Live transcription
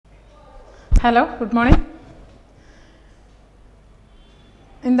Hello, good morning.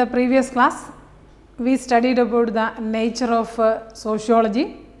 In the previous class, we studied about the nature of sociology,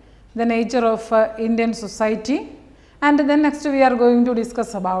 the nature of Indian society, and then next we are going to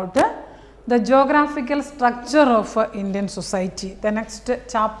discuss about the geographical structure of Indian society. The next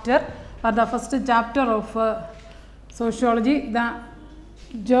chapter or the first chapter of sociology, the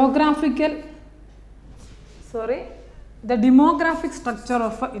the demographic structure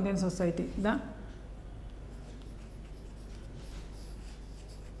of Indian society. The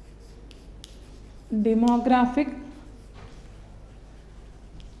demographic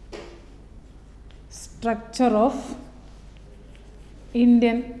structure of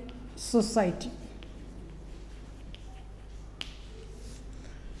Indian society.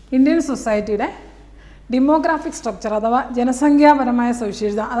 Indian society demographic structure അഥവാ ജനസംഖ്യാപരമായ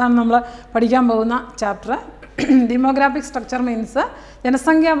സവിശേഷത അതാണ് നമ്മൾ പഠിക്കാൻ പോകുന്ന chapter. Demographic structure means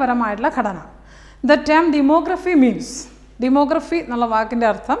ജനസംഖ്യാപരമായിട്ടുള്ള ഘടന. The term demography means demography എന്നുള്ള വാക്കിൻ്റെ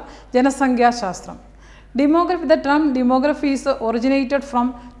അർത്ഥം ജനസംഖ്യാശാസ്ത്രം. The term demography is originated from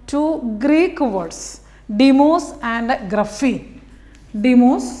two Greek words, demos and graphe.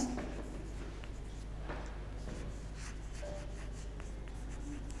 Demos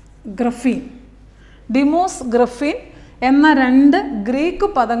graphene. Demos graphene എന്ന രണ്ട് ഗ്രീക്ക്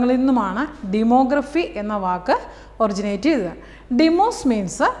പദങ്ങളിൽ നിന്നുമാണ് ഡെമോഗ്രഫി എന്ന വാക്ക് ഒറിജിനേറ്റ് ചെയ്തത്. ഡിമോസ്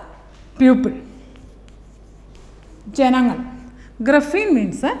മീൻസ് പീപ്പിൾ, ജനങ്ങൾ. ഗ്രഫീൻ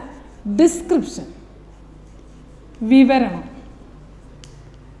മീൻസ് ഡിസ്ക്രിപ്ഷൻ, വിവരണം.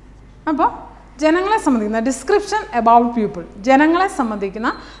 അപ്പോൾ ജനങ്ങളെ സംബന്ധിക്കുന്ന ഡിസ്ക്രിപ്ഷൻ അബൌട്ട് പീപ്പിൾ, ജനങ്ങളെ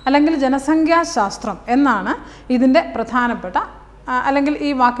സംബന്ധിക്കുന്ന അല്ലെങ്കിൽ ജനസംഖ്യാശാസ്ത്രം എന്നാണ് ഇതിൻ്റെ പ്രധാനപ്പെട്ട അല്ലെങ്കിൽ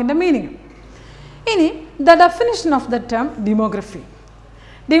ഈ വാക്കിൻ്റെ മീനിങ്. ഇനി the definition of the term demography.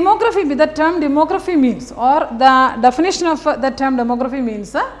 Demography, the term demography means, or the definition of the term demography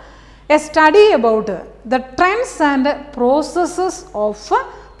means a study about the trends and processes of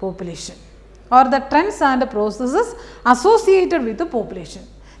population, or the trends and processes associated with the population.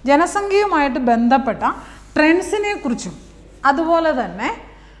 ജനസംഖ്യയുമായിട്ട് ബന്ധപ്പെട്ട ട്രെൻഡ്സിനെ കുറിച്ചും അതുപോലെ തന്നെ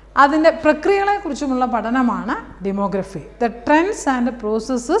അതിൻ്റെ പ്രക്രിയകളെക്കുറിച്ചുമുള്ള പഠനമാണ് demography. The trends and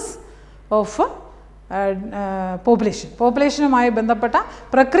processes of പോപ്പുലേഷനുമായി ബന്ധപ്പെട്ട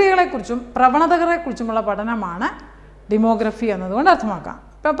പ്രക്രിയകളെക്കുറിച്ചും പ്രവണതകളെക്കുറിച്ചുമുള്ള പഠനമാണ് demography എന്നതുകൊണ്ട് അർത്ഥമാക്കാം.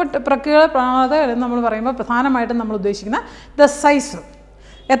 അപ്പോൾ പ്രക്രിയകൾ പ്രവണതകൾ എന്ന് നമ്മൾ പറയുമ്പോൾ പ്രധാനമായിട്ടും നമ്മൾ ഉദ്ദേശിക്കുന്ന ദ സൈസ്,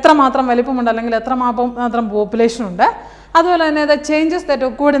 എത്രമാത്രം വലിപ്പമുണ്ട് അല്ലെങ്കിൽ എത്രമാത്രം പോപ്പുലേഷൻ ഉണ്ട്, അതുപോലെ തന്നെ the changes that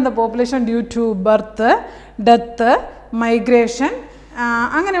occurred in the population due to birth, death, migration,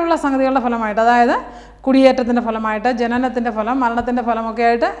 അങ്ങനെയുള്ള സംഗതികളുടെ ഫലമായിട്ട്, അതായത് കുടിയേറ്റത്തിൻ്റെ ഫലമായിട്ട്, ജനനത്തിൻ്റെ ഫലം, മരണത്തിൻ്റെ ഫലമൊക്കെ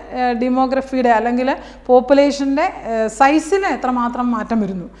ആയിട്ട് ഡെമോഗ്രഫിയുടെ അല്ലെങ്കിൽ പോപ്പുലേഷൻ്റെ സൈസിൽ എത്രമാത്രം മാറ്റം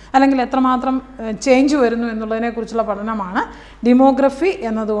വരുന്നു അല്ലെങ്കിൽ എത്രമാത്രം ചേഞ്ച് വരുന്നു എന്നുള്ളതിനെക്കുറിച്ചുള്ള പഠനമാണ് ഡെമോഗ്രഫി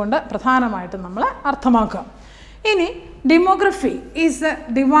എന്നതുകൊണ്ട് പ്രധാനമായിട്ടും നമ്മൾ അർത്ഥമാക്കുക. ഇനി demography is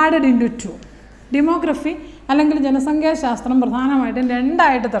divided into two. Demography അല്ലെങ്കിൽ ജനസംഖ്യാശാസ്ത്രം പ്രധാനമായിട്ടും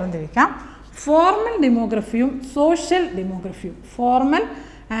രണ്ടായിട്ട് തരംതിരിക്കാം. Formal ഡെമോഗ്രഫിയും social ഡെമോഗ്രഫിയും. Formal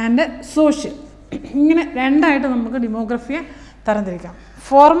and social, ഇങ്ങനെ രണ്ടായിട്ട് നമുക്ക് ഡെമോഗ്രഫിയെ തരംതിരിക്കാം.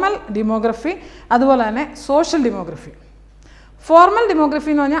 ഫോർമൽ ഡെമോഗ്രഫി അതുപോലെ തന്നെ സോഷ്യൽ ഡെമോഗ്രഫി. ഫോർമൽ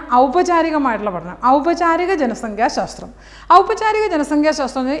ഡെമോഗ്രഫി എന്ന് പറഞ്ഞാൽ ഔപചാരികമായിട്ടുള്ള പഠനം, ഔപചാരിക ജനസംഖ്യാശാസ്ത്രം. ഔപചാരിക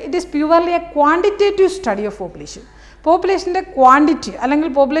ജനസംഖ്യാശാസ്ത്രം it is purely A quantitative study of population. പോപ്പുലേഷൻ്റെ quantity അല്ലെങ്കിൽ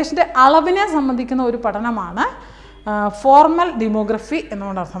പോപ്പുലേഷൻ്റെ അളവിനെ സംബന്ധിക്കുന്ന ഒരു പഠനമാണ് ഫോർമൽ ഡെമോഗ്രഫി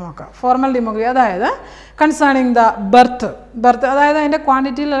എന്നുകൊണ്ട് അർത്ഥമാക്കുക. ഫോർമൽ ഡെമോഗ്രഫി അതായത് കൺസേണിങ് ദ ബർത്ത്, അതായത് അതിൻ്റെ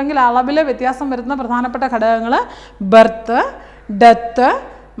ക്വാണ്ടിറ്റിയിൽ അല്ലെങ്കിൽ അളവിൽ വ്യത്യാസം വരുന്ന പ്രധാനപ്പെട്ട ഘടകങ്ങൾ ബർത്ത്, ഡെത്ത്,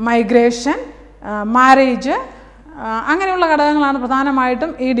 മൈഗ്രേഷൻ, മാരേജ്, അങ്ങനെയുള്ള ഘടകങ്ങളാണ്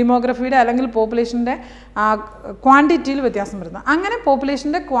പ്രധാനമായിട്ടും ഈ ഡെമോഗ്രഫിയുടെ അല്ലെങ്കിൽ പോപ്പുലേഷൻ്റെ ക്വാണ്ടിറ്റിയിൽ വ്യത്യാസം വരുന്നത്. അങ്ങനെ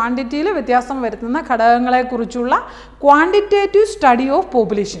പോപ്പുലേഷൻ്റെ ക്വാണ്ടിറ്റിയിൽ വ്യത്യാസം വരുത്തുന്ന ഘടകങ്ങളെക്കുറിച്ചുള്ള ക്വാണ്ടിറ്റേറ്റീവ് സ്റ്റഡി ഓഫ്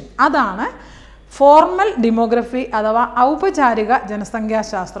പോപ്പുലേഷൻ, അതാണ് ഫോർമൽ ഡെമോഗ്രഫി അഥവാ ഔപചാരിക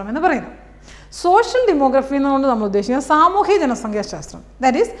ജനസംഖ്യാശാസ്ത്രം എന്ന് പറയുന്നത്. സോഷ്യൽ ഡെമോഗ്രഫി എന്നുകൊണ്ട് നമ്മൾ ഉദ്ദേശിക്കുന്നത് സാമൂഹ്യ ജനസംഖ്യാശാസ്ത്രം.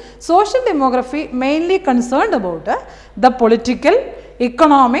 That is social demography mainly concerned about the political,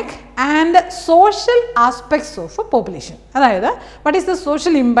 economic and social aspects of population. അതായത് what is the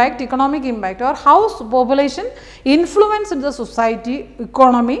social impact, economic impact, or how population influenced the society,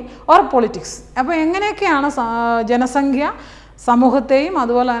 economy or politics. അപ്പോൾ എങ്ങനെയൊക്കെയാണ് ജനസംഖ്യ സമൂഹത്തെയും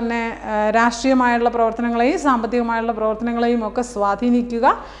അതുപോലെ തന്നെ രാഷ്ട്രീയമായുള്ള പ്രവർത്തനങ്ങളെയും സാമ്പത്തികമായുള്ള പ്രവർത്തനങ്ങളെയും ഒക്കെ സ്വാധീനിക്കുക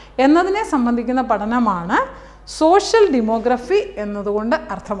എന്നതിനെ സംബന്ധിക്കുന്ന പഠനമാണ് സോഷ്യൽ ഡെമോഗ്രഫി എന്നതുകൊണ്ട്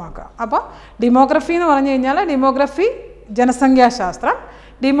അർത്ഥമാക്കുക. അപ്പോൾ ഡെമോഗ്രഫി എന്ന് പറഞ്ഞു കഴിഞ്ഞാൽ demography ജനസംഖ്യാശാസ്ത്രം.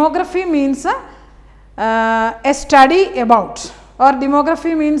 Demography means A study about, or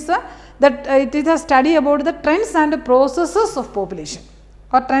demography means that it is a study about the trends and processes of population.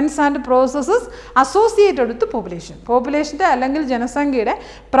 or trends and processes associated with the population. പോപ്പുലേഷൻ്റെ അല്ലെങ്കിൽ ജനസംഖ്യയുടെ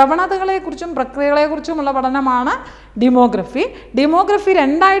പ്രവണതകളെക്കുറിച്ചും പ്രക്രിയകളെക്കുറിച്ചുമുള്ള പഠനമാണ് demography. Demography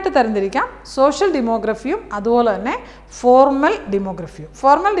രണ്ടായിട്ട് തരംതിരിക്കാം, social ഡെമോഗ്രഫിയും അതുപോലെ തന്നെ formal ഡെമോഗ്രഫിയും.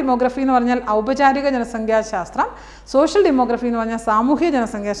 Formal demography എന്ന് പറഞ്ഞാൽ ഔപചാരിക ജനസംഖ്യാശാസ്ത്രം, സോഷ്യൽ ഡെമോഗ്രഫി എന്ന് പറഞ്ഞാൽ സാമൂഹ്യ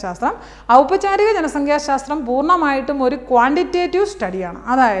ജനസംഖ്യാശാസ്ത്രം. ഔപചാരിക ജനസംഖ്യാശാസ്ത്രം പൂർണ്ണമായിട്ടും ഒരു ക്വാണ്ടിറ്റേറ്റീവ് സ്റ്റഡിയാണ്,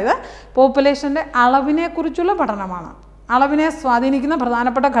 അതായത് പോപ്പുലേഷൻ്റെ അളവിനെക്കുറിച്ചുള്ള പഠനമാണ്. അളവിനെ സ്വാധീനിക്കുന്ന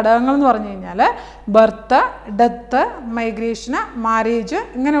പ്രധാനപ്പെട്ട ഘടകങ്ങൾ എന്ന് പറഞ്ഞു കഴിഞ്ഞാൽ ബർത്ത്, ഡെത്ത്, മൈഗ്രേഷന്, മാരേജ്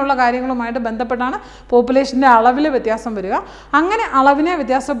ഇങ്ങനെയുള്ള കാര്യങ്ങളുമായിട്ട് ബന്ധപ്പെട്ടാണ് പോപ്പുലേഷൻ്റെ അളവിൽ വ്യത്യാസം വരിക. അങ്ങനെ അളവിനെ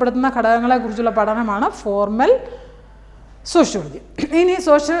വ്യത്യാസപ്പെടുത്തുന്ന ഘടകങ്ങളെക്കുറിച്ചുള്ള പഠനമാണ് ഫോർമൽ സോഷ്യോളജി. ഇനി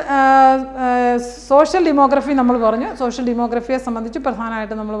സോഷ്യൽ ഡെമോഗ്രഫി നമ്മൾ പറഞ്ഞു. സോഷ്യൽ ഡെമോഗ്രഫിയെ സംബന്ധിച്ച്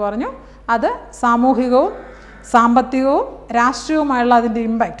പ്രധാനമായിട്ട് നമ്മൾ പറഞ്ഞു അത് സാമൂഹികവും സാമ്പത്തികവും രാഷ്ട്രീയവുമായുള്ള അതിൻ്റെ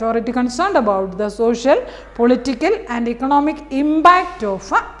impact, or it concerned about the social, political and economic impact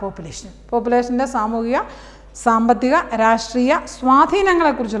of population. പോപ്പുലേഷൻ്റെ സാമൂഹിക, സാമ്പത്തിക, രാഷ്ട്രീയ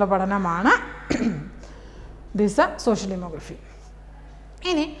സ്വാധീനങ്ങളെക്കുറിച്ചുള്ള പഠനമാണ് ദിസ് സോഷ്യൽ ഡെമോഗ്രഫി.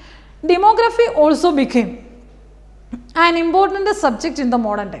 ഇനി demography also became an important subject in the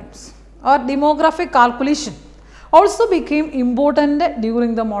modern times, or demographic calculation also became important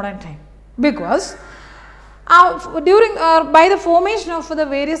during the modern time, because by the formation of the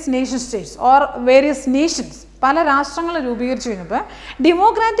various nation states or various nations, പല രാഷ്ട്രങ്ങൾ രൂപീകരിച്ചു കഴിഞ്ഞപ്പോൾ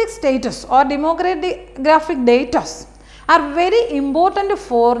demographic status or demographic data are very important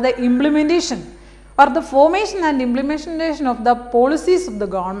for the implementation or the formation and implementation of the policies of the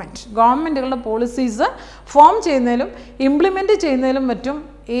government. ഗവൺമെൻറ്റുകളുടെ policies form ചെയ്യുന്നതിലും implement ചെയ്യുന്നതിലും മറ്റും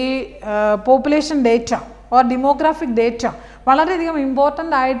ഈ population data or demographic data വളരെയധികം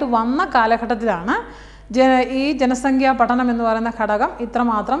important ആയിട്ട് വന്ന കാലഘട്ടത്തിലാണ് ഈ ജനസംഖ്യാ പഠനം എന്ന് പറയുന്ന ഘടകം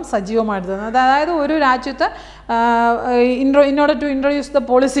ഇത്രമാത്രം സജീവമായിട്ട് തന്നത്. അതായത് ഒരു രാജ്യത്ത് in order to introduce the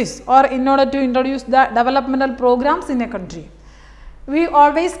policies or in order to introduce the developmental programs in a country, we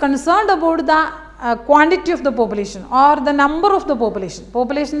always concerned about the quantity of the population or the number of the population.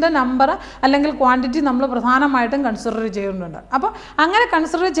 പോപ്പുലേഷൻ്റെ number അല്ലെങ്കിൽ quantity നമ്മൾ പ്രധാനമായിട്ടും consider ചെയ്യുന്നുണ്ട്. അപ്പോൾ അങ്ങനെ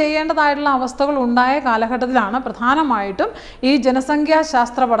consider ചെയ്യേണ്ടതായിട്ടുള്ള അവസ്ഥകൾ ഉണ്ടായ കാലഘട്ടത്തിലാണ് പ്രധാനമായിട്ടും ഈ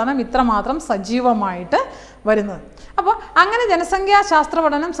ജനസംഖ്യാശാസ്ത്ര പഠനം ഇത്രമാത്രം സജീവമായിട്ട് വരുന്നത്. അപ്പോൾ അങ്ങനെ ജനസംഖ്യാശാസ്ത്ര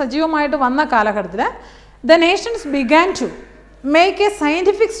പഠനം സജീവമായിട്ട് വന്ന കാലഘട്ടത്തിൽ the nations began to make a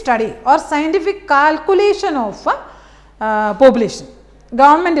scientific study or scientific calculation of population.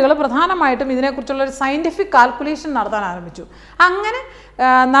 ഗവൺമെൻറ്റുകൾ പ്രധാനമായിട്ടും ഇതിനെക്കുറിച്ചുള്ളൊരു സയൻറ്റിഫിക് കാൽക്കുലേഷൻ നടത്താൻ ആരംഭിച്ചു. അങ്ങനെ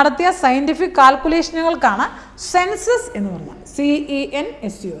നടത്തിയ സയൻറ്റിഫിക് കാൽക്കുലേഷനുകൾക്കാണ് സെൻസസ് എന്ന് പറയുന്നത്.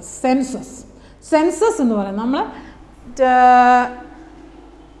 CENSUS, census. സെൻസസ് എന്ന് പറയുന്നത് നമ്മൾ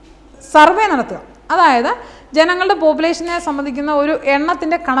സർവേ നടത്തുക, അതായത് ജനങ്ങളുടെ പോപ്പുലേഷനെ സംബന്ധിക്കുന്ന ഒരു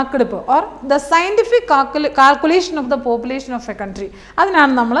എണ്ണത്തിൻ്റെ കണക്കെടുപ്പ് or the scientific calculation of the population of A country,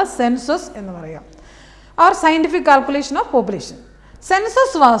 അതിനാണ് നമ്മൾ സെൻസസ് എന്ന് പറയുക, or scientific calculation of population.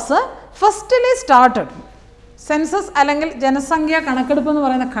 Census was firstly started. Census അല്ലെങ്കിൽ ജനസംഖ്യ കണക്കെടുപ്പ് എന്ന്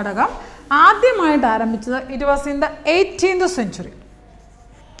പറയുന്ന ഘടകം ആദ്യമായിട്ട് ആരംഭിച്ചത് it was in the 18th century.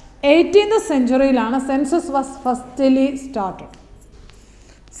 18th centuryയിലാണ് census was firstly started.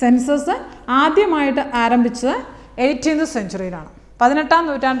 Census ആദ്യമായിട്ട് ആരംഭിച്ചത് 18th centuryയിലാണ്. 18ാം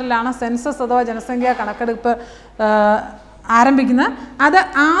നൂറ്റാണ്ടിലാണ് സെൻസസ് അഥവാ ജനസംഖ്യാ കണക്കെടുപ്പ് ആരംഭിക്കുന്നത്. അത്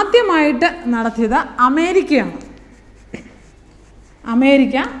ആദ്യമായിട്ട് നടത്തിയത് അമേരിക്കയാണ്.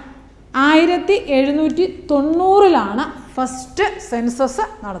 അമേരിക്ക 1790 ഫസ്റ്റ് സെൻസസ്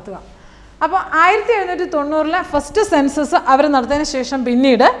നടത്തുക. അപ്പോൾ 1790 ഫസ്റ്റ് സെൻസസ് അവർ നടത്തിയതിന് ശേഷം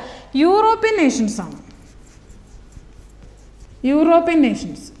പിന്നീട് യൂറോപ്യൻ നേഷൻസാണ്.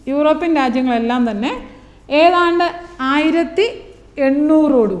 യൂറോപ്യൻ രാജ്യങ്ങളെല്ലാം തന്നെ ഏതാണ്ട്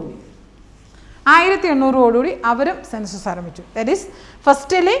 1800 അവരും സെൻസസ് ആരംഭിച്ചു. That is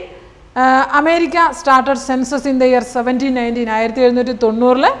firstly America started census in the year 1719,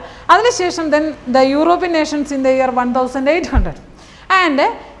 1790. അതിനുശേഷം then the European Nations in the year 1800. And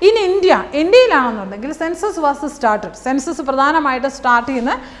in ഇന്ത്യയിലാണെന്നുണ്ടെങ്കിൽ census was started. Census പ്രധാനമായിട്ട് സ്റ്റാർട്ട്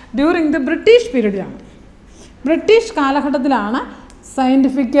ചെയ്യുന്നത് ഡ്യൂറിങ് ദ ബ്രിട്ടീഷ് പീരീഡിലാണ്. ബ്രിട്ടീഷ് കാലഘട്ടത്തിലാണ്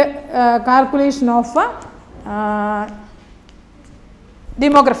scientific calculation of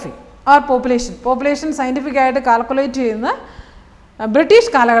demography or population സയൻറ്റിഫിക്കായിട്ട് calculate ചെയ്യുന്നത്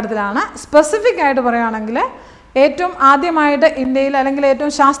British കാലഘട്ടത്തിലാണ്. Specific ആയിട്ട് പറയുകയാണെങ്കിൽ ഏറ്റവും ആദ്യമായിട്ട് ഇന്ത്യയിൽ അല്ലെങ്കിൽ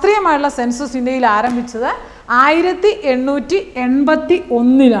ഏറ്റവും ശാസ്ത്രീയമായിട്ടുള്ള സെൻസസ് ഇന്ത്യയിൽ ആരംഭിച്ചത്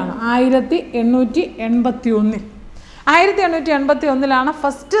 1881. 1881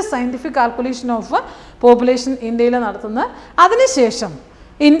 first scientific calculation of population ഇന്ത്യയിൽ നടത്തുന്നത്. അതിനുശേഷം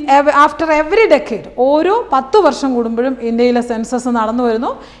ആഫ്റ്റർ എവറി ഡെക്കേഡ് ഓരോ 10 വർഷം കൂടുമ്പോഴും ഇന്ത്യയിലെ സെൻസസ് നടന്നു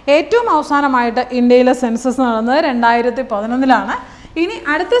വരുന്നു. ഏറ്റവും അവസാനമായിട്ട് ഇന്ത്യയിലെ സെൻസസ് നടന്നത് 2011. ഇനി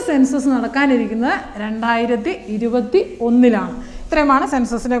അടുത്ത സെൻസസ് നടക്കാനിരിക്കുന്നത് 2021 ഇത്രയുമാണ്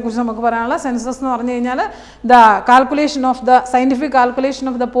സെൻസസിനെ കുറിച്ച് നമുക്ക് പറയാനുള്ള. സെൻസസ് എന്ന് പറഞ്ഞു കഴിഞ്ഞാൽ the calculation of the scientific calculation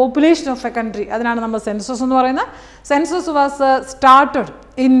of the population of A country, അതിനാണ് നമ്മൾ സെൻസസ് എന്ന് പറയുന്നത്. Census was started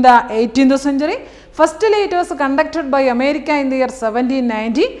in the 18th century. Firstly, it was conducted by America in the year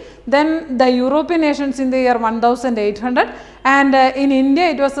 1790, then the European nations in the year 1800, and in India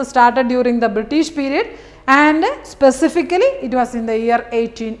it was started during the British period, and specifically it was in the year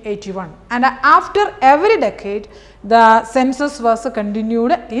 1881. And after every decade, the census was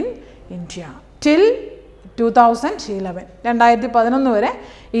continued in India till 2011. 2011 വരെ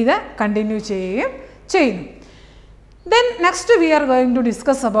ഇത് continue ചെയ്യുന്നു. Then next we are going to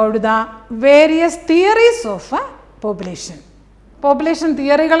discuss about the various theories of population. Population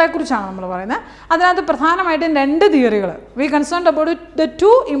തിയറികളെ കുറിച്ചാണ് നമ്മൾ പറയുന്നത്. അതിനകത്ത് പ്രധാനമായിട്ടും 2 തിയറികൾ. V concerned about the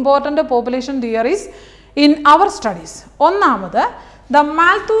 2 important population theories in our studies. ഒന്നാമത് the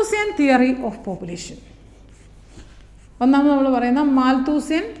Malthusian theory of population. ഒന്നാമത് നമ്മൾ പറയുന്ന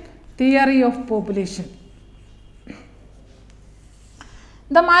Malthusian theory of population.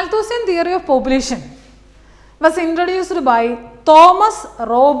 The Malthusian theory of population was introduced by Thomas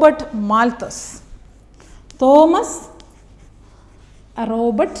Robert Malthus. Thomas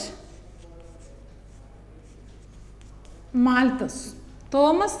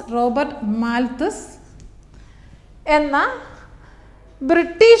Robert Malthus എന്ന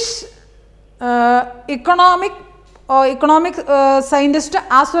British economic scientist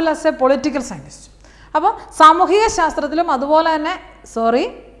as well as A political scientist. അപ്പോൾ സാമൂഹിക ശാസ്ത്രത്തിലും അതുപോലെ തന്നെ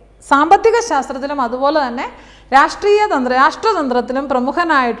സാമ്പത്തിക ശാസ്ത്രത്തിലും അതുപോലെ തന്നെ രാഷ്ട്രതന്ത്രത്തിലും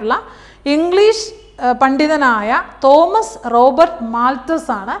പ്രമുഖനായിട്ടുള്ള ഇംഗ്ലീഷ് പണ്ഡിതനായ തോമസ് റോബർട്ട് മാൽത്തസ്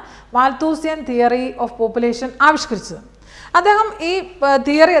ആണ് മാൽത്തൂസിയൻ തിയറി ഓഫ് പോപ്പുലേഷൻ ആവിഷ്കരിച്ചത്. അദ്ദേഹം ഈ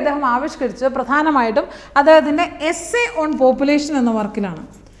തിയറി ആവിഷ്കരിച്ചത് പ്രധാനമായിട്ടും അദ്ദേഹത്തിൻ്റെ എസ്സേ ഓൺ പോപ്പുലേഷൻ എന്ന വർക്കിലാണ്.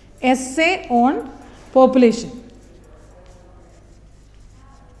 എസ്സേ ഓൺ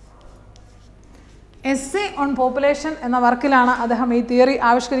പോപ്പുലേഷൻ എന്ന വർക്കിലാണ് അദ്ദേഹം ഈ theory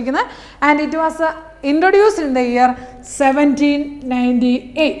ആവിഷ്കരിക്കുന്നത്. And it was introduced in the year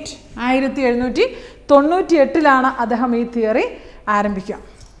 1798. 1798 അദ്ദേഹം ഈ തിയറി ആരംഭിക്കുക.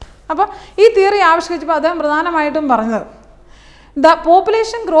 അപ്പോൾ ഈ തിയറി ആവിഷ്കരിച്ചപ്പോൾ അദ്ദേഹം പ്രധാനമായിട്ടും പറഞ്ഞത് the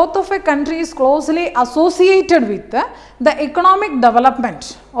population growth of A country is closely associated with the economic development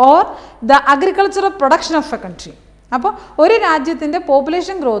or the agricultural production of A country. അപ്പോൾ ഒരു രാജ്യത്തിൻ്റെ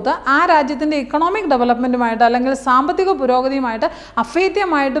പോപ്പുലേഷൻ ഗ്രോത്ത് ആ രാജ്യത്തിൻ്റെ ഇക്കണോമിക് ഡെവലപ്മെൻറ്റുമായിട്ട് അല്ലെങ്കിൽ സാമ്പത്തിക പുരോഗതിയുമായിട്ട്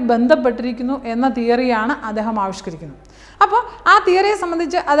അഭേദ്യമായിട്ട് ബന്ധപ്പെട്ടിരിക്കുന്നു എന്ന തിയറിയാണ് അദ്ദേഹം ആവിഷ്കരിക്കുന്നത്. അപ്പോൾ ആ തിയറിയെ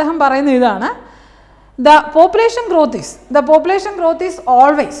സംബന്ധിച്ച് അദ്ദേഹം പറയുന്ന ഇതാണ്: the population growth is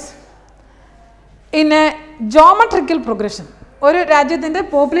always in A geometrical progression. ഒരു രാജ്യത്തിൻ്റെ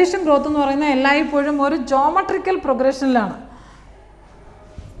പോപ്പുലേഷൻ ഗ്രോത്ത് എന്ന് പറയുന്നത് എല്ലായ്പ്പോഴും ഒരു geometrical പ്രോഗ്രഷനിലാണ്.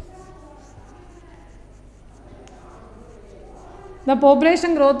 The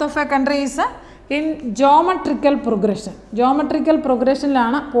population growth of a country is in geometrical progression. Geometrical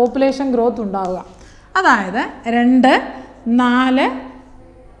progressionലാണ് population growth ഉണ്ടാവുക. അതായത് 2, 4,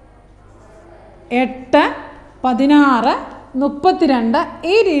 8, 16, 32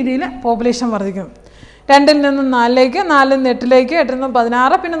 ഈ രീതിയിൽ പോപ്പുലേഷൻ വർദ്ധിക്കും. 2 നിന്ന് 4ലേക്ക്, 4 നിന്ന് 8ലേക്ക്, 8 നിന്ന്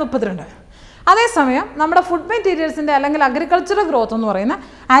 16, പിന്നെ 32. അതേസമയം നമ്മുടെ ഫുഡ് മെറ്റീരിയൽസിൻ്റെ അല്ലെങ്കിൽ അഗ്രികൾച്ചറൽ ഗ്രോത്ത് എന്ന് പറയുന്ന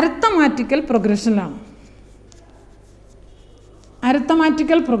അരിത്തമാറ്റിക്കൽ പ്രോഗ്രഷനിലാണ്.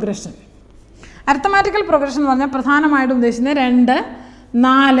 അരിത്തമാറ്റിക്കൽ പ്രോഗ്രഷൻ എന്ന് പറഞ്ഞാൽ പ്രധാനമായിട്ടും ഉദ്ദേശിക്കുന്നത് 2,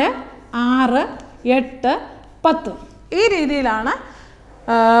 4, 6, 8, 10 ഈ രീതിയിലാണ്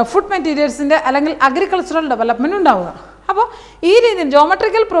ഫുഡ് മെറ്റീരിയൽസിൻ്റെ അല്ലെങ്കിൽ അഗ്രികൾച്ചറൽ ഡെവലപ്മെൻറ്റ് ഉണ്ടാവുക. അപ്പോൾ ഈ രീതിയിൽ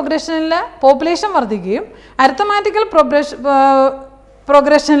ജോമെട്രിക്കൽ പ്രോഗ്രഷനിൽ പോപ്പുലേഷൻ വർദ്ധിക്കുകയും അരിത്തമാറ്റിക്കൽ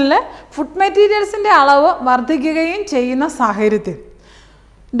പ്രോഗ്രഷനിൽ ഫുഡ് മെറ്റീരിയൽസിൻ്റെ അളവ് വർദ്ധിക്കുകയും ചെയ്യുന്ന സാഹചര്യത്തിൽ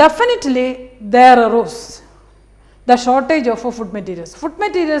definitely there arose the shortage of food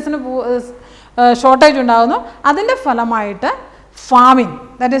മെറ്റീരിയൽസിന് shortage ഉണ്ടാകുന്നു. അതിൻ്റെ ഫലമായിട്ട് farming,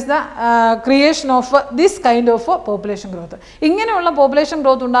 that is the creation of this kind of population growth. ഇങ്ങനെയുള്ള പോപ്പുലേഷൻ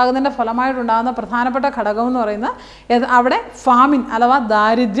ഗ്രോത്ത് ഉണ്ടാകുന്നതിൻ്റെ ഫലമായിട്ടുണ്ടാകുന്ന പ്രധാനപ്പെട്ട ഘടകം എന്ന് പറയുന്നത് അവിടെ ഫാമിൻ അഥവാ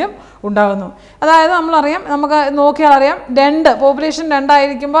ദാരിദ്ര്യം ഉണ്ടാകുന്നു. അതായത് നമുക്ക് നോക്കിയാൽ അറിയാം, പോപ്പുലേഷൻ 2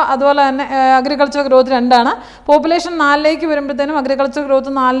 ആയിരിക്കുമ്പോൾ അതുപോലെ തന്നെ അഗ്രികൾച്ചർ ഗ്രോത്ത് 2 ആണ്. പോപ്പുലേഷൻ 4ലേക്ക് വരുമ്പോഴത്തേനും അഗ്രികൾച്ചർ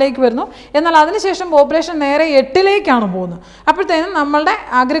ഗ്രോത്ത് 4ലേക്ക് വരുന്നു. എന്നാൽ അതിനുശേഷം പോപ്പുലേഷൻ നേരെ 8ലേക്കാണ് പോകുന്നത്. അപ്പോഴത്തേനും നമ്മളുടെ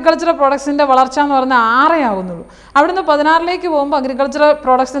അഗ്രികൾച്ചറൽ പ്രൊഡക്ട്സിൻ്റെ വളർച്ച എന്ന് പറയുന്നത് 6 ആകുന്നുള്ളൂ. അവിടുന്ന് 16ലേക്ക് പോകുമ്പോൾ അഗ്രികൾച്ചറൽ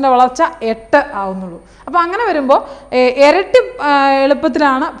പ്രോഡക്ട്സിൻ്റെ വളർച്ച 8 ആവുന്നുള്ളൂ. അപ്പോൾ അങ്ങനെ വരുമ്പോൾ ഇരട്ടി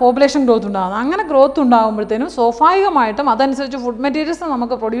എളുപ്പത്തിലാണ് പോപ്പുലേഷൻ ഗ്രോത്ത് ഉണ്ടാകുന്നത്. അങ്ങനെ ഗ്രോത്ത് ഉണ്ടാകുമ്പോഴത്തേനും സ്വാഭാവികമായിട്ടും അതനുസരിച്ച് ഫുഡ് മെറ്റീരിയൽസ്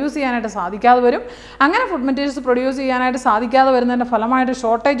നമുക്ക് പ്രൊഡ്യൂസ് ചെയ്യാനായിട്ട് സാധിക്കാതെ വരും. അങ്ങനെ ഫുഡ് മെറ്റീരിയൽസ് പ്രൊഡ്യൂസ് ചെയ്യാനായിട്ട് സാധിക്കാതെ വരുന്നതിൻ്റെ ഫലമായിട്ട്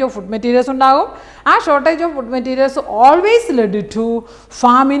ഷോർട്ടേജ് ഓഫ് ഫുഡ് മെറ്റീരിയൽസ് ഉണ്ടാകും. ആ shortage of food materials always led to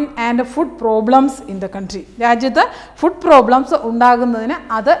famine and food problems in the country. രാജ്യത്ത് ഫുഡ് പ്രോബ്ലംസ് ഉണ്ടാകുന്നതിന്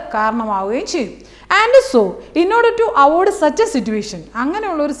അത് കാരണമാവുകയും ചെയ്യും. And so in order to avoid such A situation,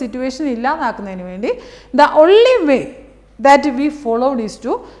 അങ്ങനെയുള്ള ഒരു സിറ്റുവേഷൻ ഇല്ലാതാക്കുന്നതിന് വേണ്ടി the only way that we followed is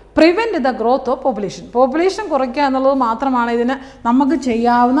to prevent the growth of population. Population കുറയ്ക്കുക എന്നുള്ളത് മാത്രമാണ് ഇതിന് നമുക്ക്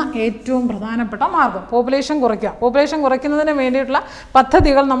ചെയ്യാവുന്ന ഏറ്റവും പ്രധാനപ്പെട്ട മാർഗം. പോപ്പുലേഷൻ കുറയ്ക്കുക, പോപ്പുലേഷൻ കുറയ്ക്കുന്നതിന് വേണ്ടിയിട്ടുള്ള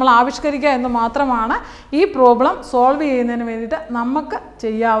പദ്ധതികൾ നമ്മൾ ആവിഷ്കരിക്കുക എന്ന് മാത്രമാണ് ഈ പ്രോബ്ലം സോൾവ് ചെയ്യുന്നതിന് വേണ്ടിയിട്ട് നമുക്ക്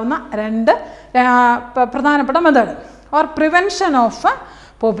ചെയ്യാവുന്ന 2 പ്രധാനപ്പെട്ട method. Or prevention of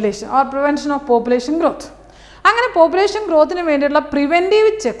population or prevention of population growth. അങ്ങനെ പോപ്പുലേഷൻ ഗ്രോത്തിന് വേണ്ടിയിട്ടുള്ള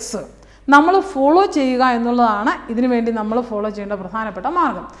പ്രിവെൻറ്റീവ് ചെക്സ് നമ്മൾ ഫോളോ ചെയ്യുക എന്നുള്ളതാണ് ഇതിനു വേണ്ടി നമ്മൾ ഫോളോ ചെയ്യേണ്ട പ്രധാനപ്പെട്ട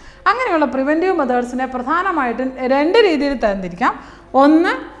മാർഗം. അങ്ങനെയുള്ള പ്രിവെൻറ്റീവ് മെത്തേഡ്സിനെ പ്രധാനമായിട്ടും 2 രീതിയിൽ തരംതിരിക്കാം.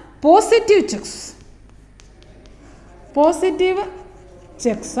 ഒന്ന് പോസിറ്റീവ് ചെക്സ്, പോസിറ്റീവ്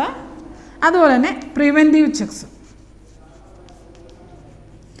ചെക്സ്, അതുപോലെ തന്നെ preventive checks.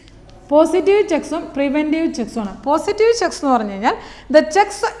 Positive ചെക്സും preventive ചെക്സുമാണ്. Positive checks എന്ന് പറഞ്ഞു കഴിഞ്ഞാൽ the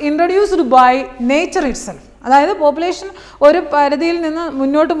checks introduced by nature it self. അതായത് പോപ്പുലേഷൻ ഒരു പരിധിയിൽ നിന്ന്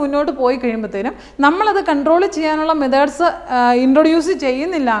മുന്നോട്ട് പോയി കഴിയുമ്പോഴത്തേനും നമ്മളത് കൺട്രോൾ ചെയ്യാനുള്ള മെത്തേഡ്സ് ഇൻട്രൊഡ്യൂസ്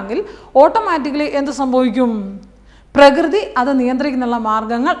ചെയ്യുന്നില്ലെങ്കിൽ ഓട്ടോമാറ്റിക്കലി എന്ത് സംഭവിക്കും? പ്രകൃതി അത് നിയന്ത്രിക്കുന്നുള്ള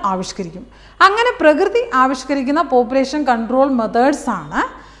മാർഗങ്ങൾ ആവിഷ്കരിക്കും. അങ്ങനെ പ്രകൃതി ആവിഷ്കരിക്കുന്ന പോപ്പുലേഷൻ കൺട്രോൾ മെത്തേഡ്സാണ്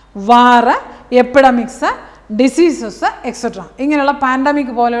വാറ്, എപ്പിഡമിക്സ്, ഡിസീസസ് എക്സെട്ര. ഇങ്ങനെയുള്ള പാൻഡമിക്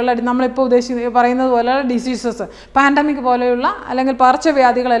പോലെയുള്ള നമ്മളിപ്പോൾ പറയുന്നത് പോലെയുള്ള ഡിസീസസ്, പാൻഡമിക് പോലെയുള്ള അല്ലെങ്കിൽ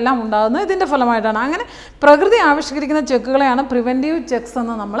പകർച്ചവ്യാധികളെല്ലാം ഉണ്ടാകുന്നത് ഇതിൻ്റെ ഫലമായിട്ടാണ്. അങ്ങനെ പ്രകൃതി ആവിഷ്കരിക്കുന്ന ചെക്കുകളെയാണ് പ്രിവെൻറ്റീവ് ചെക്സ്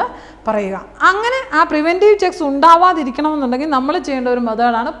എന്ന് നമ്മൾ പറയുക. അങ്ങനെ ആ പ്രിവെൻറ്റീവ് ചെക്സ് ഉണ്ടാവാതിരിക്കണമെന്നുണ്ടെങ്കിൽ നമ്മൾ ചെയ്യേണ്ട ഒരു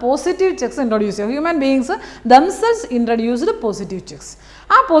മെത്തേഡാണ് പോസിറ്റീവ് ചെക്സ് ഇൻട്രൊഡ്യൂസ് ചെയ്യുക. Human beings themselves introduced positive checks.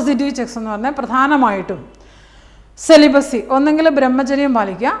 ആ പോസിറ്റീവ് ചെക്സ് എന്ന് പറഞ്ഞാൽ പ്രധാനമായിട്ടും സെലിബസി, ഒന്നെങ്കിൽ ബ്രഹ്മചര്യം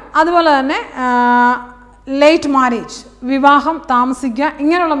പാലിക്കുക, അതുപോലെ തന്നെ ലേറ്റ് മാരേജ്, വിവാഹം താമസിക്കുക,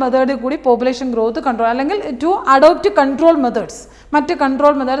 ഇങ്ങനെയുള്ള മെത്തേഡിൽ കൂടി പോപ്പുലേഷൻ ഗ്രോത്ത് കൺട്രോൾ, അല്ലെങ്കിൽ ടു അഡോപ്റ്റ് കൺട്രോൾ മെത്തേഡ്സ്, മറ്റ്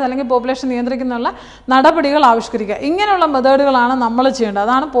കൺട്രോൾ മെത്തേഡ്സ് അല്ലെങ്കിൽ പോപ്പുലേഷൻ നിയന്ത്രിക്കുന്നുള്ള നടപടികൾ ആവിഷ്കരിക്കുക. ഇങ്ങനെയുള്ള മെത്തേഡുകളാണ് നമ്മൾ ചെയ്യേണ്ടത്.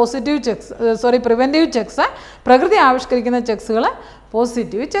 അതാണ് പ്രിവെൻറ്റീവ് ചെക്സ്. പ്രകൃതി ആവിഷ്കരിക്കുന്ന ചെക്സുകൾ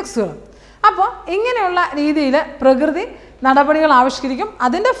പോസിറ്റീവ് ചെക്സുകൾ. അപ്പോൾ ഇങ്ങനെയുള്ള രീതിയിൽ പ്രകൃതി നടപടികൾ ആവിഷ്കരിക്കും.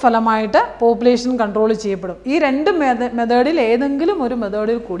 അതിൻ്റെ ഫലമായിട്ട് പോപ്പുലേഷൻ കൺട്രോൾ ചെയ്യപ്പെടും. ഈ 2 മെത്തേഡിൽ ഏതെങ്കിലും ഒരു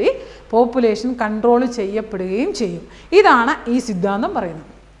മെത്തേഡിൽ കൂടി പോപ്പുലേഷൻ കൺട്രോൾ ചെയ്യപ്പെടുകയും ചെയ്യും. ഇതാണ് ഈ സിദ്ധാന്തം പറയുന്നത്.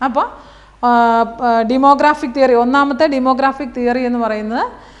 അപ്പോൾ ഡെമോഗ്രാഫിക് തിയറി, ഒന്നാമത്തെ ഡെമോഗ്രാഫിക് തിയറി എന്ന് പറയുന്നത്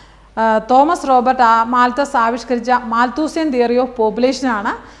തോമസ് റോബർട്ട് മാൽത്തസ് ആവിഷ്കരിച്ച Malthusian theory of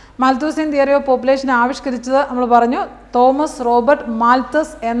പോപ്പുലേഷനാണ്. Malthusian theory of population ആവിഷ്കരിച്ചത് നമ്മൾ പറഞ്ഞു തോമസ് റോബർട്ട്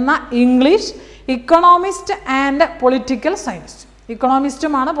മാൽത്തസ് എന്ന English Economist and political scientist.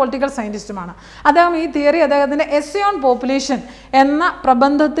 ഇക്കണോമിസ്റ്റുമാണ്, political സയൻറ്റിസ്റ്റുമാണ്. അദ്ദേഹം ഈ തിയറി അദ്ദേഹത്തിൻ്റെ എസ്സേ ഓൺ പോപ്പുലേഷൻ എന്ന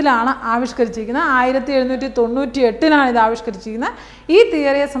പ്രബന്ധത്തിലാണ് ആവിഷ്കരിച്ചിരിക്കുന്നത്. 1798 ഇത് ആവിഷ്കരിച്ചിരിക്കുന്നത്. ഈ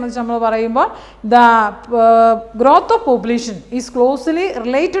തിയറിയെ സംബന്ധിച്ച് നമ്മൾ പറയുമ്പോൾ the growth of population is closely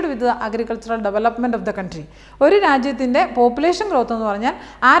related with the agricultural development of the country. ഒരു രാജ്യത്തിൻ്റെ പോപ്പുലേഷൻ ഗ്രോത്ത് എന്ന് പറഞ്ഞാൽ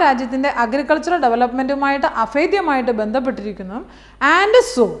ആ രാജ്യത്തിൻ്റെ അഗ്രികൾച്ചറൽ ഡെവലപ്മെൻറ്റുമായിട്ട് അഭേദ്യമായിട്ട് ബന്ധപ്പെട്ടിരിക്കുന്നു. And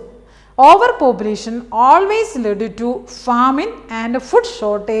so overpopulation always led to famine and food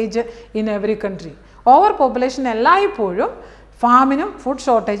shortage in every country. Overpopulation എല്ലായ്പ്പോഴും ഫാമിനും food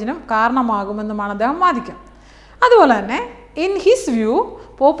ഷോർട്ടേജിനും കാരണമാകുമെന്നുമാണ് അദ്ദേഹം വാദിക്കുക. അതുപോലെ തന്നെ in his view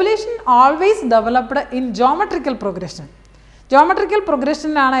population always developed in geometrical progression. Geometrical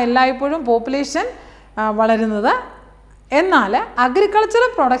പ്രോഗ്രഷനിലാണ് എല്ലായ്പ്പോഴും പോപ്പുലേഷൻ വളരുന്നത്. എന്നാൽ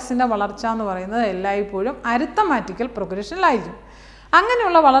അഗ്രികൾച്ചറൽ പ്രൊഡക്ട്സിൻ്റെ വളർച്ച എന്ന് പറയുന്നത് എല്ലായ്പ്പോഴും അരിത്തമാറ്റിക്കൽ പ്രോഗ്രഷനിലായിരിക്കും.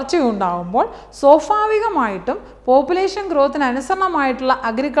 അങ്ങനെയുള്ള വളർച്ചയുണ്ടാകുമ്പോൾ സ്വാഭാവികമായിട്ടും പോപ്പുലേഷൻ ഗ്രോത്തിന് അനുസരണമായിട്ടുള്ള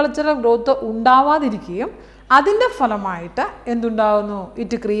അഗ്രികൾച്ചറൽ ഗ്രോത്ത് ഉണ്ടാവാതിരിക്കുകയും അതിൻ്റെ ഫലമായിട്ട് എന്തുണ്ടാകുന്നു?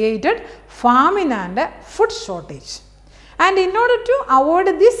 It created famine and food shortage. And in order to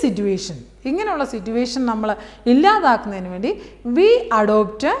avoid this situation, ഇങ്ങനെയുള്ള സിറ്റുവേഷൻ നമ്മൾ ഇല്ലാതാക്കുന്നതിന് വേണ്ടി V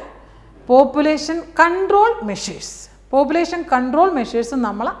adopt population control measures. Population control measures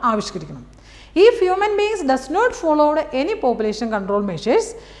നമ്മൾ ആവിഷ്കരിക്കണം. If human beings does not follow any population control measures,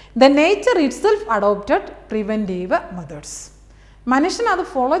 the nature itself adopted preventive methods. മനുഷ്യൻ അത്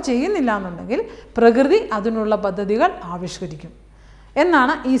follow ചെയ്യുന്നില്ല എന്നുണ്ടെങ്കിൽ പ്രകൃതി അതിനുള്ള പദ്ധതികൾ ആവിഷ്കരിക്കും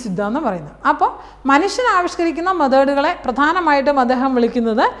എന്നാണ് ഈ സിദ്ധാന്തം പറയുന്നത്. അപ്പോൾ മനുഷ്യൻ ആവിഷ്കരിക്കുന്ന മെത്തേഡുകളെ പ്രധാനമായിട്ടും അദ്ദേഹം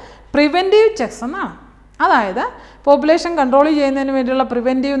വിളിക്കുന്നത് പ്രിവെൻറ്റീവ് ചെക്സ് എന്നാണ്. അതായത് പോപ്പുലേഷൻ കൺട്രോൾ ചെയ്യുന്നതിന് വേണ്ടിയുള്ള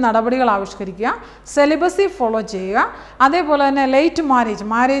പ്രിവെൻറ്റീവ് നടപടികൾ ആവിഷ്കരിക്കുക, സെലിബസി ഫോളോ ചെയ്യുക, അതേപോലെ തന്നെ ലേറ്റ്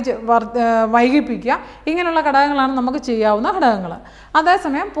മാരേജ് വൈകിപ്പിക്കുക, ഇങ്ങനെയുള്ള ഘടകങ്ങളാണ് നമുക്ക് ചെയ്യാവുന്ന ഘടകങ്ങൾ.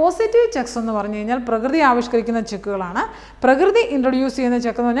 അതേസമയം പോസിറ്റീവ് ചെക്സ് എന്ന് പറഞ്ഞു കഴിഞ്ഞാൽ പ്രകൃതി ആവിഷ്കരിക്കുന്ന ചെക്കുകളാണ്. പ്രകൃതി ഇൻട്രൊഡ്യൂസ് ചെയ്യുന്ന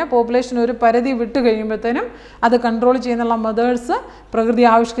ചെക്ക് എന്ന് പറഞ്ഞാൽ പോപ്പുലേഷൻ ഒരു പരിധി വിട്ട് കഴിയുമ്പോഴത്തേനും അത് കൺട്രോൾ ചെയ്യുന്നുള്ള മെത്തേഡ്സ് പ്രകൃതി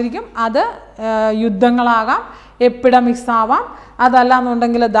ആവിഷ്കരിക്കും. അത് യുദ്ധങ്ങളാകാം, എപ്പിഡമിക്സ് ആവാം, അതല്ല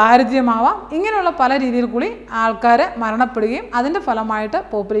എന്നുണ്ടെങ്കിൽ ദാരിദ്ര്യമാവാം, ഇങ്ങനെയുള്ള പല രീതിയിൽ കൂടി ആൾക്കാർ മരണപ്പെടുകയും അതിൻ്റെ ഫലമായിട്ട്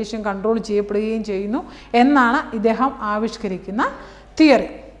പോപ്പുലേഷൻ കൺട്രോൾ ചെയ്യപ്പെടുകയും ചെയ്യുന്നു എന്നാണ് ഇദ്ദേഹം ആവിഷ്കരിക്കുന്ന തിയറി.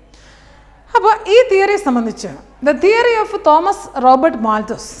 അപ്പോൾ ഈ തിയറിയെ സംബന്ധിച്ച് the theory of Thomas Robert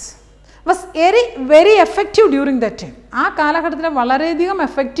മാൽത്തസ് was very effective during that time. ആ കാലഘട്ടത്തിൽ വളരെയധികം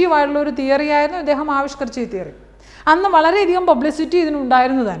എഫക്റ്റീവ് ആയിട്ടുള്ള ഒരു തിയറി ആയിരുന്നു ഇദ്ദേഹം ആവിഷ്കരിച്ച ഈ തിയറി. അന്ന് വളരെയധികം പബ്ലിസിറ്റി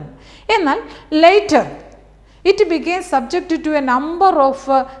ഇതിനുണ്ടായിരുന്നു തന്നെ. എന്നാൽ later it became subject to a number of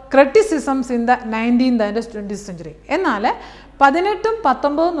criticisms in the 19th and 20th century. എന്നാൽ 18ഉം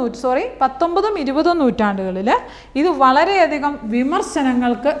 20ഉം നൂറ്റാണ്ടുകളിൽ ഇത് വളരെയധികം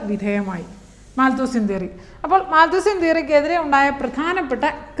വിമർശനങ്ങൾക്ക് വിധേയമായി, മാൽത്തൂസിയൻ തിയറി. അപ്പോൾ മാൽത്തൂസിയൻ തിയറിക്കെതിരെ ഉണ്ടായ പ്രധാനപ്പെട്ട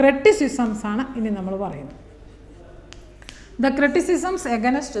ക്രിറ്റിസിസംസ് ആണ് ഇനി നമ്മൾ പറയുന്നത്. The criticisms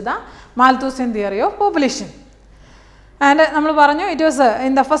against the Malthusian theory of population. And നമ്മൾ പറഞ്ഞു it was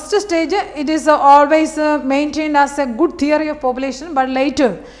in the first stage it is always maintained as A good theory of population, but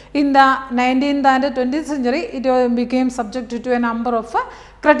later in the 19th and 20th century it became subject to a number of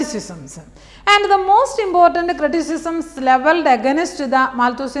criticisms. And the most important criticisms leveled against the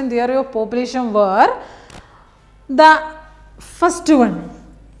Malthusian theory of population were the first one,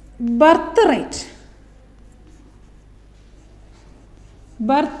 birth rate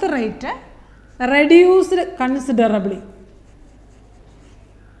reduced considerably.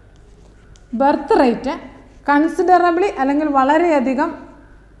 Birth rate considerably അല്ലെങ്കിൽ വളരെയധികം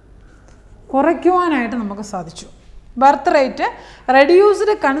കുറയ്ക്കുവാനായിട്ട് നമുക്ക് സാധിച്ചു. Birth rate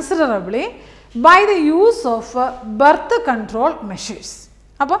reduced considerably by the use of birth control measures.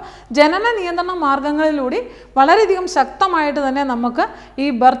 അപ്പോൾ ജനന നിയന്ത്രണ മാർഗങ്ങളിലൂടെ വളരെയധികം ശക്തമായിട്ട് തന്നെ നമുക്ക് ഈ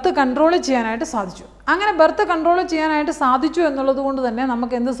ബർത്ത് കൺട്രോൾ ചെയ്യാനായിട്ട് സാധിച്ചു. അങ്ങനെ ബർത്ത് കൺട്രോൾ ചെയ്യാനായിട്ട് സാധിച്ചു എന്നുള്ളത് കൊണ്ട് തന്നെ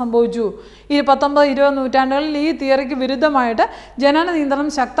നമുക്ക് എന്ത് സംഭവിച്ചു, ഈ 19-20 നൂറ്റാണ്ടുകളിൽ ഈ തിയറിക്ക് വിരുദ്ധമായിട്ട് ജനന നിയന്ത്രണം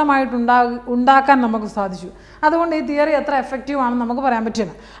ശക്തമായിട്ട് ഉണ്ടാക്കാൻ നമുക്ക് സാധിച്ചു. അതുകൊണ്ട് ഈ തിയറി എത്ര എഫക്റ്റീവ് ആണെന്ന് നമുക്ക് പറയാൻ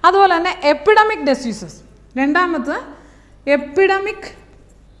പറ്റില്ല. അതുപോലെ തന്നെ എപ്പിഡമിക് ഡിസീസസ്, രണ്ടാമത് epidemic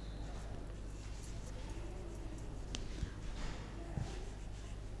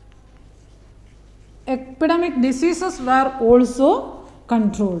diseases were also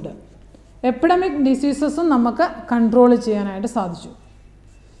controlled. Epidemic ഡിസീസസും നമുക്ക് കൺട്രോൾ ചെയ്യാനായിട്ട് സാധിച്ചു.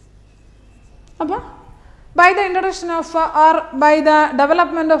 അപ്പോൾ by the introduction of or by the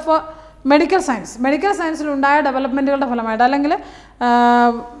development of medical സയൻസിലുണ്ടായ ഡെവലപ്മെൻറ്റുകളുടെ ഫലമായിട്ട് അല്ലെങ്കിൽ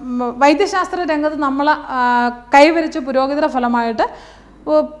വൈദ്യശാസ്ത്ര രംഗത്ത് നമ്മൾ കൈവരിച്ച പുരോഗതിയുടെ ഫലമായിട്ട്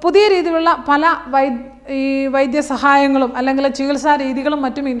പുതിയ രീതിയിലുള്ള പല വൈദ്യസഹായങ്ങളും അല്ലെങ്കിൽ ചികിത്സാ രീതികളും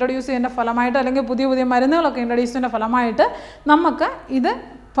മറ്റും ഇൻട്രൊഡ്യൂസ് ചെയ്യുന്ന ഫലമായിട്ട് അല്ലെങ്കിൽ പുതിയ മരുന്നുകളൊക്കെ ഇൻട്രൊഡ്യൂസ് ചെയ്യുന്ന ഫലമായിട്ട് നമുക്ക് ഇത്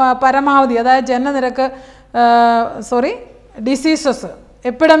പരമാവധി, അതായത് ജനനനിരക്ക് ഡിസീസസ്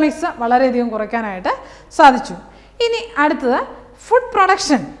എപ്പിഡമിക്സ് വളരെയധികം കുറയ്ക്കാനായിട്ട് സാധിച്ചു. ഇനി അടുത്തത് ഫുഡ്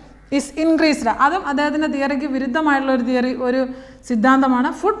പ്രൊഡക്ഷൻ ഈസ് ഇൻക്രീസ്ഡ്. അതും അദ്ദേഹത്തിൻ്റെ തിയറിക്ക് വിരുദ്ധമായിട്ടുള്ള ഒരു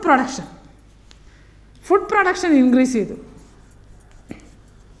സിദ്ധാന്തമാണ്. ഫുഡ് പ്രൊഡക്ഷൻ ഇൻക്രീസ് ചെയ്തു.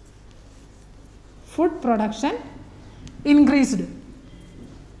 Food production increased.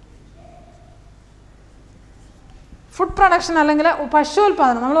 Food production അല്ലെങ്കിൽ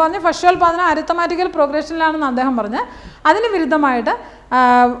ഭക്ഷ്യോൽപാദനം, നമ്മൾ പറഞ്ഞ ഭക്ഷ്യോൽപാദനം അരിത്തമാറ്റിക്കൽ പ്രോഗ്രഷനിലാണെന്ന് അദ്ദേഹം പറഞ്ഞ് അതിന് വിരുദ്ധമായിട്ട്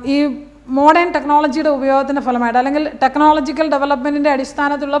ഈ മോഡേൺ ടെക്നോളജിയുടെ ഉപയോഗത്തിൻ്റെ ഫലമായിട്ട് അല്ലെങ്കിൽ ടെക്നോളജിക്കൽ ഡെവലപ്മെൻറ്റിൻ്റെ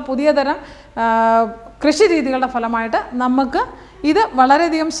അടിസ്ഥാനത്തിലുള്ള പുതിയ തരം കൃഷി രീതികളുടെ ഫലമായിട്ട് നമുക്ക് ഇത്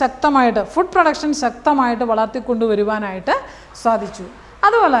വളരെയധികം ശക്തമായിട്ട് ഫുഡ് പ്രൊഡക്ഷൻ ശക്തമായിട്ട് വളർത്തിക്കൊണ്ടുവരുവാനായിട്ട് സാധിച്ചു.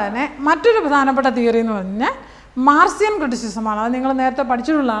 അതുപോലെ തന്നെ മറ്റൊരു പ്രധാനപ്പെട്ട തിയറി എന്ന് പറഞ്ഞാൽ മാർസിയൻ ക്രിറ്റിസിസമാണ്. അത് നിങ്ങൾ നേരത്തെ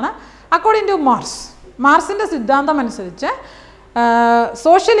പഠിച്ചിട്ടുള്ളതാണ്. അക്കോർഡിംഗ് ടു മാർസിൻ്റെ സിദ്ധാന്തം അനുസരിച്ച്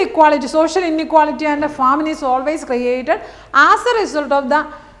social inequality and famine is always created as A result of the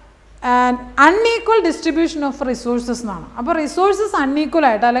unequal distribution of resources എന്നാണ്. അപ്പോൾ റിസോഴ്സസ്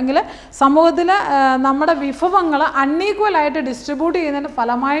അൺഈക്വലായിട്ട് അല്ലെങ്കിൽ സമൂഹത്തിൽ നമ്മുടെ വിഭവങ്ങൾ അൺഈക്വലായിട്ട് ഡിസ്ട്രിബ്യൂട്ട് ചെയ്യുന്നതിൻ്റെ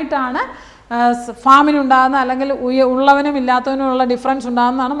ഫലമായിട്ടാണ് ഫാമിനുണ്ടാകുന്ന അല്ലെങ്കിൽ ഉള്ളവനും ഇല്ലാത്തവനുമുള്ള ഡിഫറൻസ്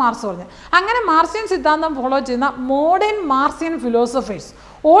ഉണ്ടാകുന്നതാണ് മാർക്സ് പറഞ്ഞത്. അങ്ങനെ മാർസിയൻ സിദ്ധാന്തം ഫോളോ ചെയ്യുന്ന modern Marxian philosophers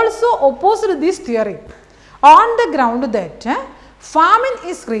also opposed this theory on the ground that famine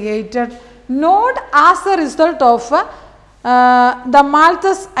is created not as A result of the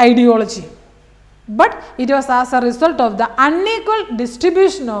Malthus ideology, but it was as a result of the unequal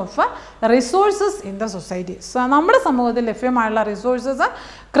distribution of resources in the society. നമ്മുടെ സമൂഹത്തിൽ ലഭ്യമായുള്ള resources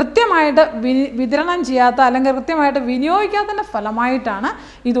കൃത്യമായിട്ട് വിതരണം ചെയ്യാത്ത അല്ലെങ്കിൽ കൃത്യമായിട്ട് വിനിയോഗിക്കാത്തതിൻ്റെ ഫലമായിട്ടാണ്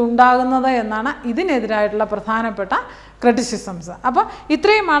ഇതുണ്ടാകുന്നത് എന്നാണ് ഇതിനെതിരായിട്ടുള്ള പ്രധാനപ്പെട്ട ക്രിറ്റിസിസംസ്. അപ്പോൾ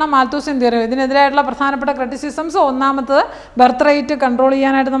ഇത്രയുമാണ് മാൽത്തൂസിയൻ തിയറി. ഇതിനെതിരായിട്ടുള്ള പ്രധാനപ്പെട്ട ക്രിറ്റിസിസംസ്: ഒന്നാമത്തത്, ബർത്ത് റേറ്റ് കൺട്രോൾ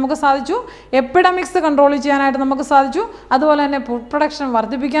ചെയ്യാനായിട്ട് നമുക്ക് സാധിച്ചു, എപ്പിഡമിക്സ് കൺട്രോൾ ചെയ്യാനായിട്ട് നമുക്ക് സാധിച്ചു, അതുപോലെ തന്നെ ഫുഡ് പ്രൊഡക്ഷൻ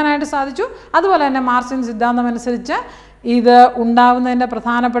വർദ്ധിപ്പിക്കാനായിട്ട് സാധിച്ചു, അതുപോലെ തന്നെ മാർക്സിയൻ സിദ്ധാന്തം അനുസരിച്ച് ഇത് ഉണ്ടാകുന്നതിൻ്റെ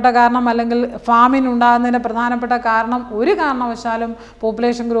പ്രധാനപ്പെട്ട കാരണം അല്ലെങ്കിൽ ഫാമിൻ ഉണ്ടാകുന്നതിൻ്റെ പ്രധാനപ്പെട്ട കാരണം ഒരു കാരണവശാലും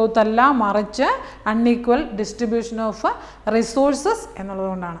പോപ്പുലേഷൻ ഗ്രോത്ത് അല്ല, മറിച്ച് അൺഈക്വൽ ഡിസ്ട്രിബ്യൂഷൻ ഓഫ് റിസോഴ്സസ്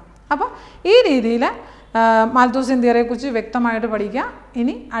എന്നുള്ളതുകൊണ്ടാണ്. അപ്പോൾ ഈ രീതിയിൽ മാൽത്തൂസിയൻ തിയറിയെക്കുറിച്ച് വ്യക്തമായിട്ട് പഠിക്കുക.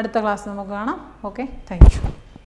 ഇനി അടുത്ത ക്ലാസ് നമുക്ക് കാണാം. Okay, thank you.